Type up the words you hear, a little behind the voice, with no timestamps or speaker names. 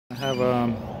have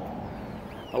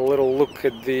a little look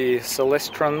at the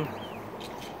Celestron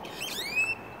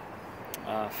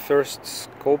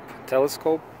FirstScope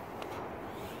telescope,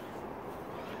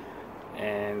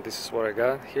 and this is what I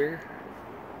got here.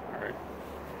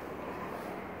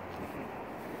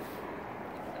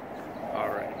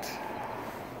 Alright,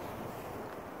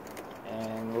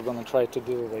 and we're gonna try to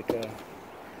do like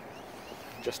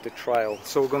just a trial.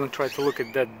 So we're gonna try to look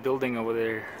at that building over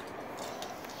there.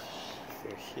 So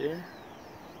here.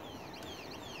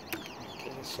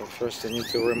 Okay, so first I need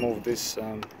to remove this.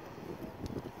 Okay,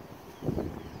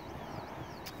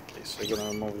 so I'm gonna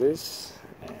remove this,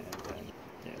 and then,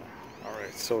 yeah. All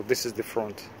right. So this is the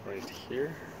front right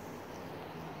here.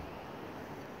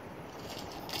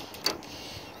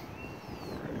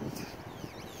 All right.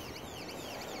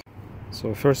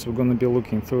 So first we're gonna be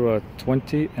looking through a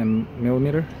 20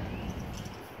 millimeter.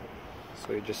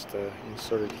 So you just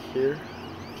insert it here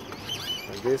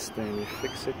like this, then you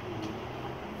fix it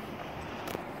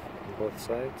on both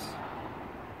sides.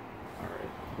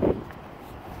 Alright.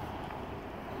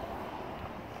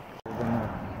 We're gonna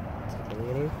take a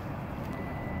look,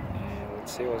 and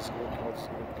let's see what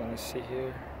we're gonna see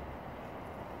here.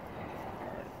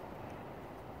 Alright.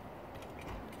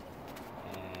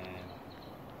 And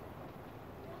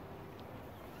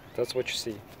that's what you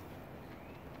see.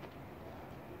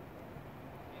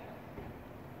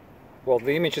 Well,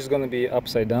 the image is going to be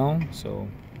upside down, so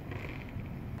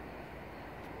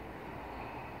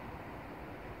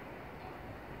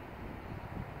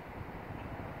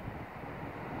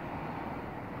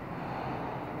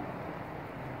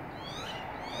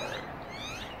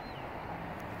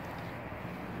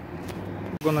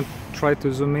I'm going to try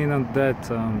to zoom in on that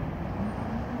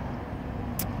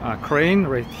crane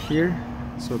right here.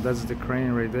 So that's the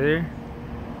crane right there,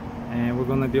 and we're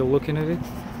going to be looking at it.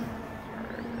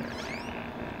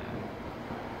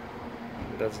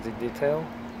 That's the detail.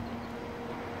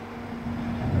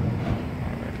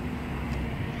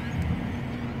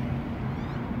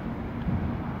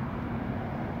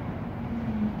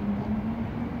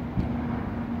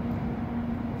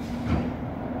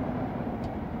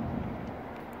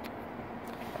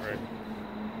 All right.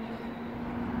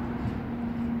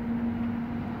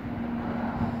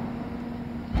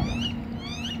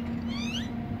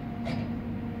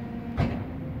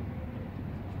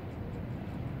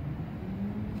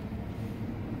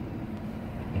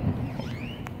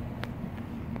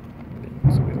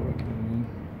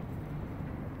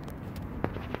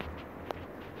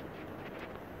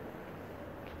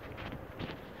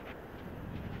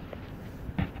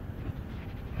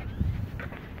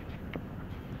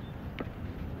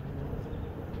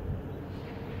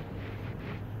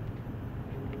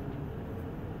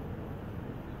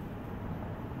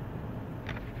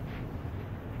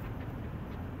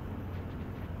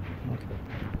 Okay,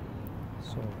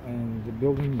 so, and the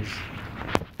building is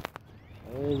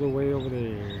all the way over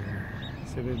there.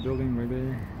 See that building right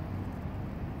there?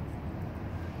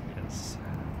 Yes.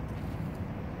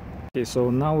 Okay, so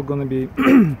now we're gonna be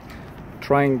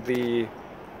trying the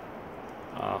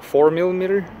 4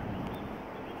 millimeter.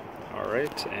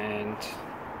 Alright, and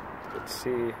let's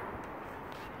see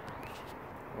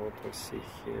what we see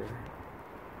here.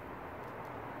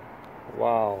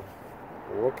 Wow,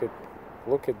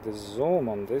 look at the zoom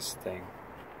on this thing.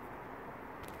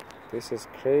 This is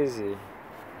crazy.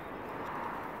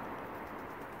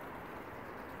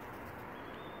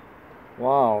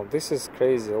 Wow, this is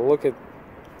crazy. Look at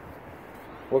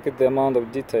the amount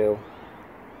of detail.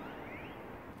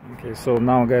 Okay, so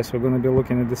now guys, we're gonna be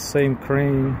looking at the same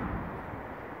crane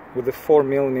with the 4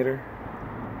 millimeter.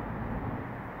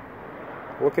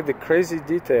 Look at the crazy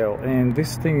detail, and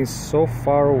this thing is so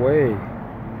far away.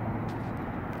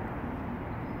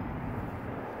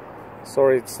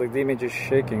 Sorry, it's like the image is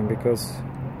shaking because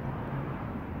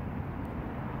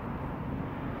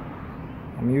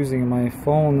I'm using my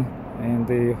phone and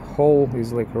the hole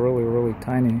is like really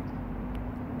tiny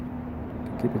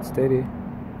to keep it steady.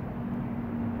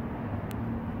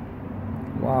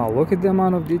 Wow, look at the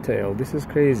amount of detail. This is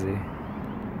crazy.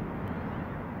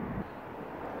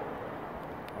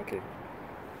 Okay,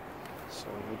 so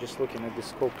we're just looking at the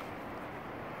scope,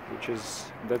 which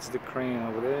is, that's the crane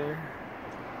over there.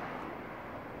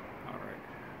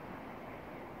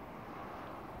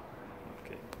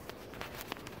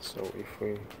 So if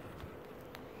we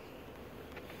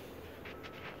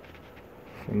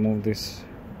move this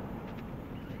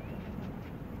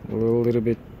a little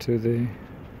bit to the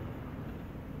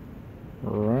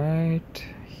right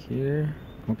here.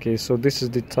 Okay, so this is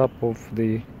the top of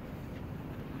the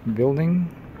building,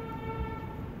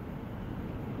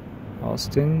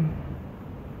 Austin.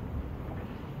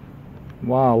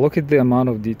 Wow, look at the amount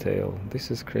of detail.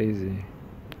 This is crazy.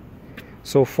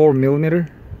 So 4mm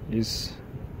is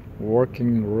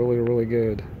working really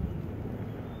good.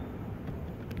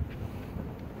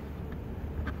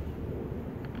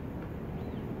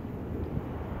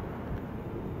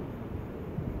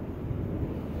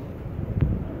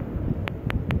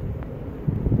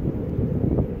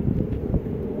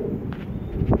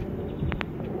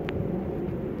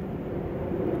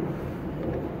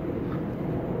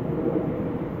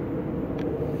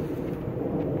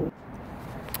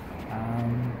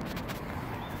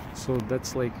 So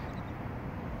that's like,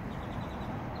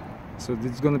 so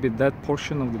it's gonna be that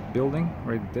portion of the building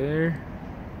right there,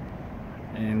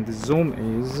 and the zoom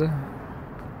is,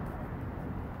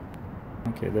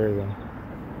 okay, there you go.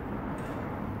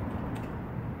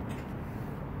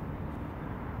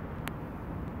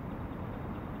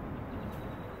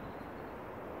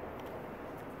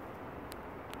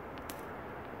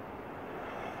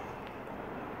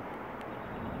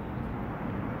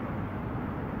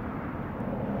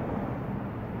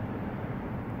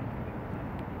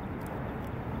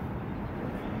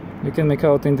 You can make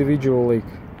out individual, like,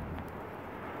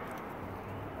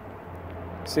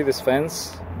 see this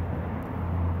fence?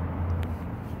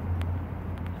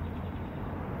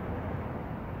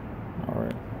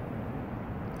 Alright.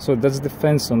 So that's the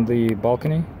fence on the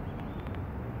balcony.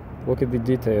 Look at the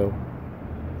detail.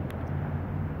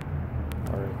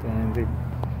 Alright, and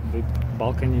the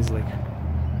balcony is like,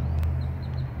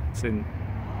 it's in,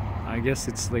 I guess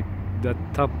it's like the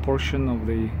top portion of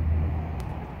the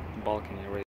balcony, right?